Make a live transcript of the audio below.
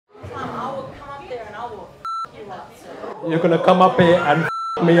You're gonna come up here and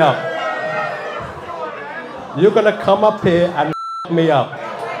me up. You're gonna come up here and me up.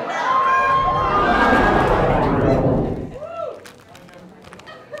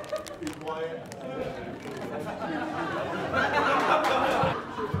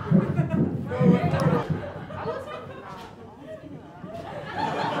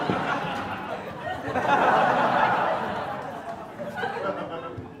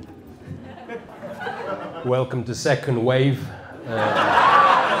 Welcome to Second Wave.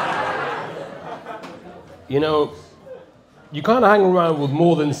 You know, you can't hang around with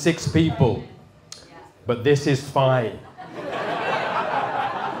more than 6 people, but this is fine.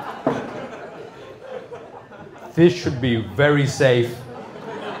 This should be very safe.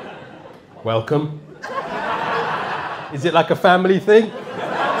 Welcome. Is it like a family thing?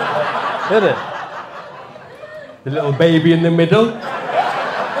 Isn't it? The little baby in the middle.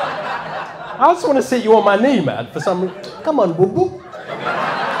 I just want to sit you on my knee, man, for some reason. Come on, boo-boo.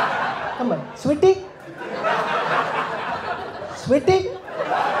 Come on, sweetie. Sweetie.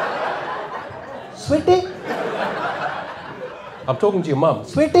 Sweetie. I'm talking to your mum.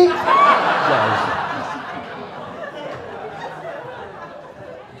 Sweetie.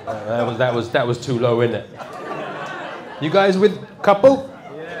 No, that was too low, isn't it? You guys with couple?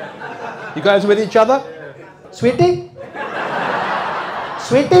 Yeah. You guys with each other? Yeah. Sweetie?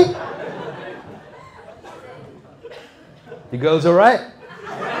 Sweetie? You girls all right?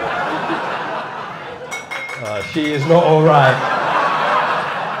 She is not all right.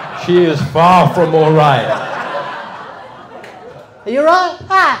 She is far from all right. Are you all right?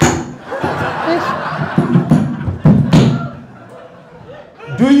 Ah.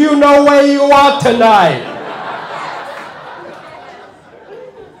 Do you know where you are tonight?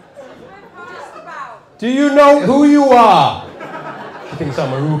 Do you know who you are? She thinks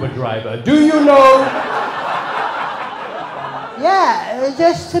I'm an Uber driver. Do you know? Yeah,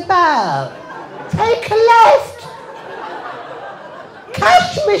 just about. Take a left.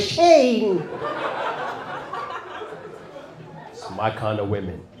 Cash machine. It's my kind of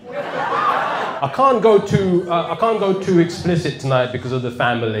women. I can't go too explicit tonight because of the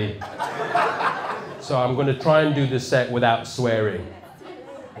family. So I'm going to try and do the set without swearing.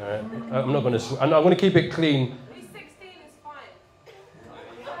 All right? I'm not going to swear. I'm going to keep it clean. He's 16, it's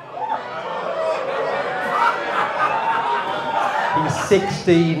fine. He's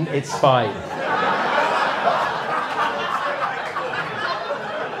 16, it's fine.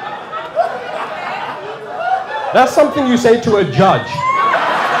 That's something you say to a judge.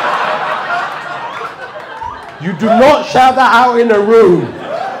 You do not shout that out in a room.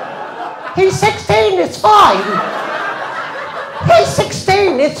 He's 16, it's fine. He's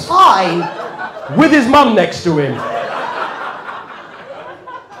 16, it's fine. With his mum next to him.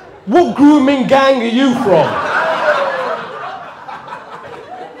 What grooming gang are you from?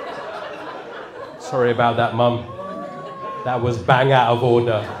 Sorry about that, Mum. That was bang out of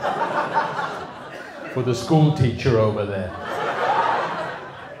order for the school teacher over there.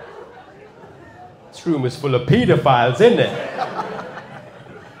 This room is full of paedophiles, isn't it?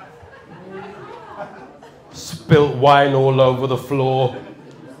 Spilt wine all over the floor.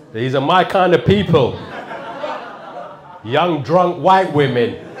 These are my kind of people. Young, drunk, white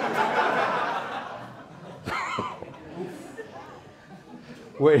women.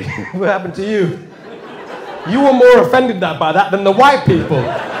 Wait, what happened to you? You were more offended by that than the white people.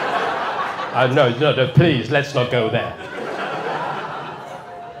 No, please, let's not go there.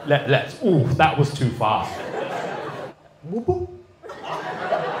 Let's. Ooh, that was too far. Whoop-whoop.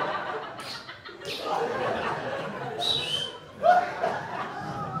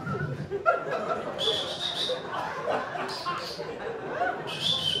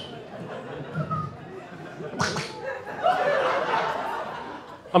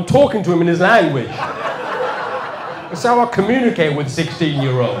 I'm talking to him in his language. That's how I communicate with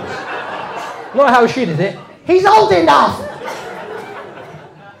 16-year-olds. Not how she did it. He's old enough!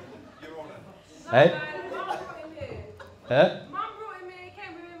 Hey? Huh? Mum brought him here, he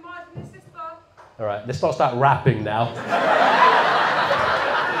came with him, Marge and his sister. All right, let's not start rapping now.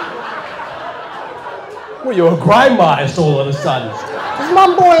 Well, you're a grime artist all of a sudden. There's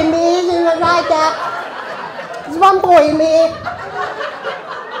one boy in me, isn't it like that? There's one boy in me.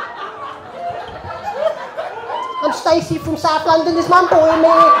 I'm Stacey from South London, there's one boy in me.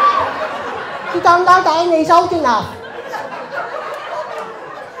 You don't know that, and he's old enough.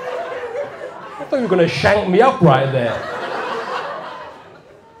 I thought you were going to shank me up right there.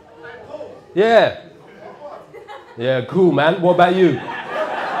 Yeah. Yeah, cool, man. What about you?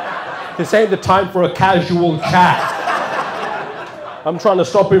 This ain't the time for a casual chat. I'm trying to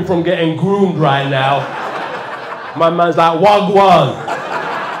stop him from getting groomed right now. My man's like, wagwan.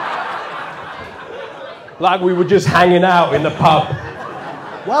 Like we were just hanging out in the pub.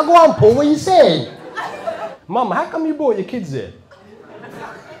 Wagwan, Paul, what are you saying? Mum, how come you brought your kids here?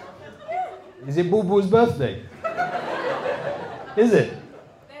 Is it Boo Boo's birthday? Is it?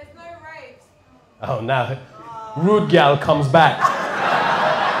 There's no raves. Oh, now rude gal comes back.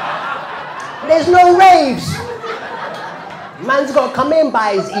 There's no raves. Man's got to come in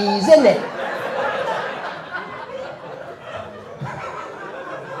by his ease, innit?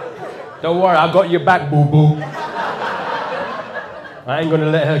 Don't worry, I got your back, Boo Boo. I ain't gonna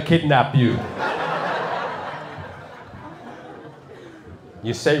let her kidnap you.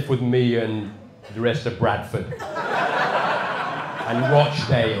 You're safe with me and the rest of Bradford. And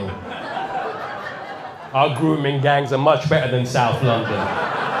Rochdale. Our grooming gangs are much better than South London.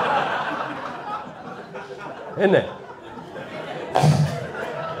 Isn't it?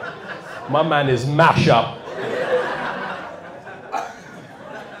 My man is mash up.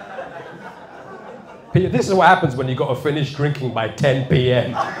 This is what happens when you got to finish drinking by 10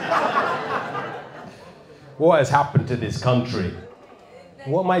 p.m. What has happened to this country?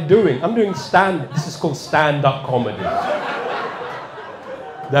 What am I doing? I'm doing this is called stand-up comedy.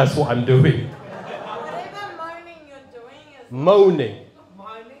 That's what I'm doing. Whatever moaning you're doing is... Moaning.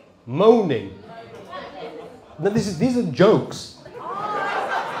 Moaning? Moaning. No, these are jokes.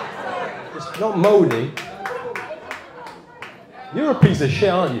 It's not moaning. You're a piece of shit,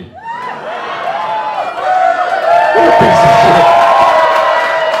 aren't you? You're a piece of shit.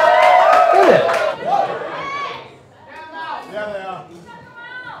 Isn't it? Yeah, they are.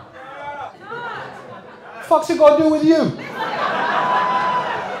 Fuck's it got to do with you?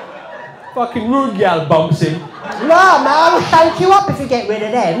 Fucking rude gal bumps in. Nah, man, I'll shank you up if you get rid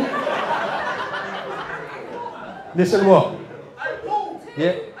of them. Listen what?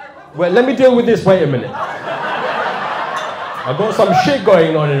 Yeah? Well, let me deal with this. Wait a minute. I've got some shit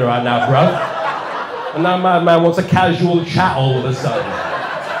going on here right now, bruv. And now my man wants a casual chat all of a sudden.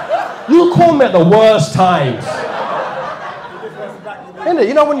 You call me at the worst times. Innit?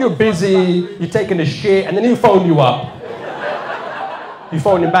 You know when you're busy, you're taking a shit, and then he'll phone you up. You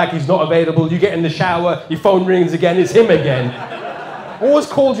phone him back, he's not available. You get in the shower, your phone rings again, it's him again. Always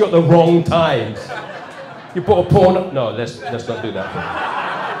calls you at the wrong times. You put a porn up. No, let's not do that bit.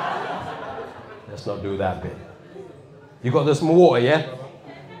 Let's not do that bit. You got this more water, yeah?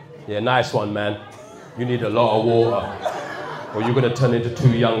 Yeah, nice one, man. You need a lot of water, or you're gonna turn into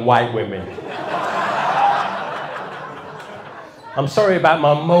 2 young white women. I'm sorry about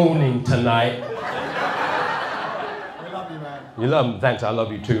my moaning tonight. We love you, man. You love me? Thanks, I love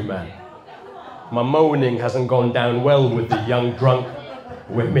you too, man. My moaning hasn't gone down well with the young drunk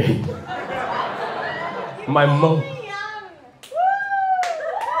women. My moan.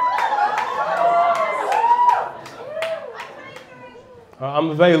 I'm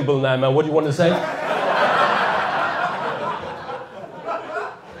available now, man. What do you want to say?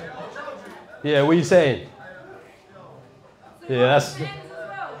 Yeah, what are you saying? Yeah, that's...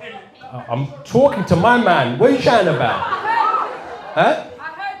 I'm talking to my man. What are you chatting about? Huh? I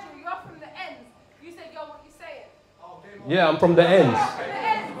heard you. You're from the ends. You said, yo, what you saying? Yeah, I'm from the ends. The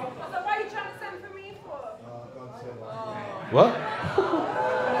ends. So why are you trying to send for me for? What?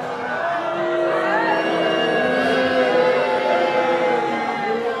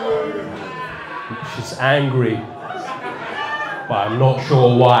 She's angry, but I'm not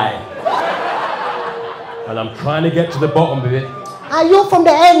sure why. And I'm trying to get to the bottom of it. Ah, you're from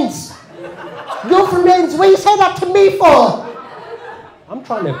the ends. You're from the ends. What you say that to me for? I'm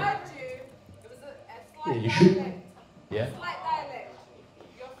trying to... I heard you. It was a slight Yeah, you should. dialect. Yeah? Slight dialect.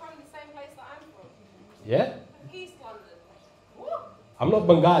 You're from the same place that I'm from. Yeah? East London. What? I'm not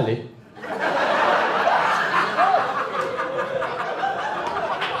Bengali.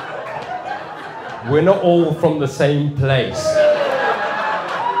 We're not all from the same place.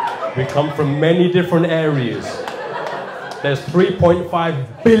 We come from many different areas. There's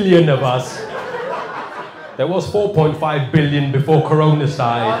 3.5 billion of us. There was 4.5 billion before Corona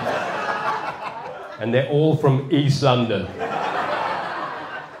started. And they're all from East London.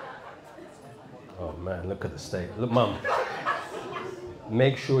 Oh man, look at the state. Look, Mum.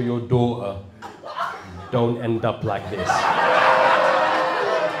 Make sure your daughter don't end up like this.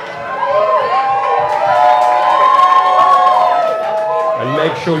 And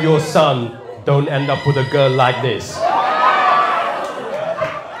make sure your son don't end up with a girl like this. You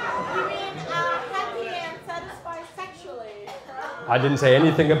mean happy and satisfied sexually? I didn't say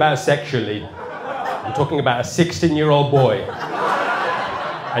anything about sexually. I'm talking about a 16-year-old boy.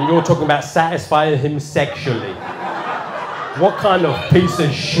 And you're talking about satisfying him sexually. What kind of piece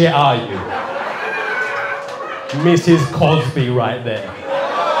of shit are you? Mrs. Cosby right there.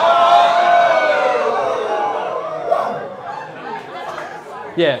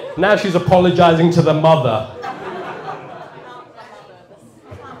 Yeah, now she's apologizing to the mother.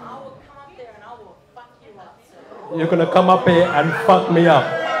 You're gonna come up here and fuck me up.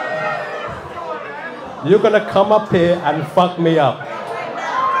 You're gonna come up here and fuck me up.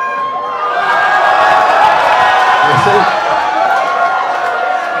 You see?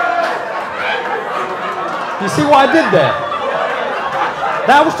 You see what I did there?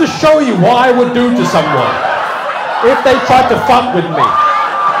 That was to show you what I would do to someone if they tried to fuck with me.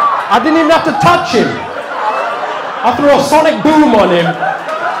 I didn't even have to touch him. I threw a sonic boom on him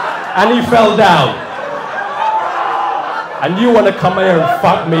and he fell down. And you want to come here and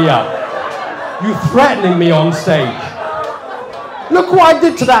fuck me up. You threatening me on stage. Look what I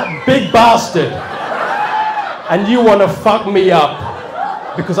did to that big bastard. And you want to fuck me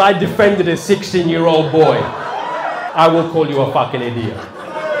up because I defended a 16-year-old boy. I will call you a fucking idiot.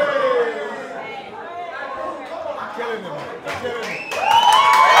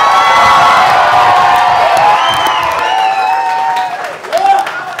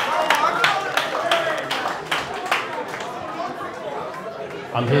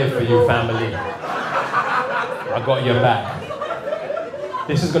 I'm here for you, family. I got your back.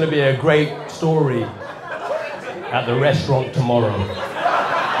 This is going to be a great story at the restaurant tomorrow.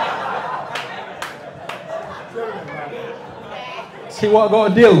 See what I got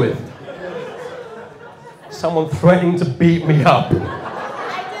to deal with? Someone threatening to beat me up.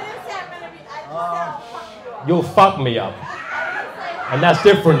 You'll fuck me up. And that's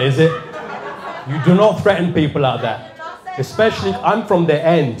different, is it? You do not threaten people like that. Especially, I'm from the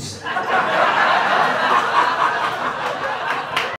ends.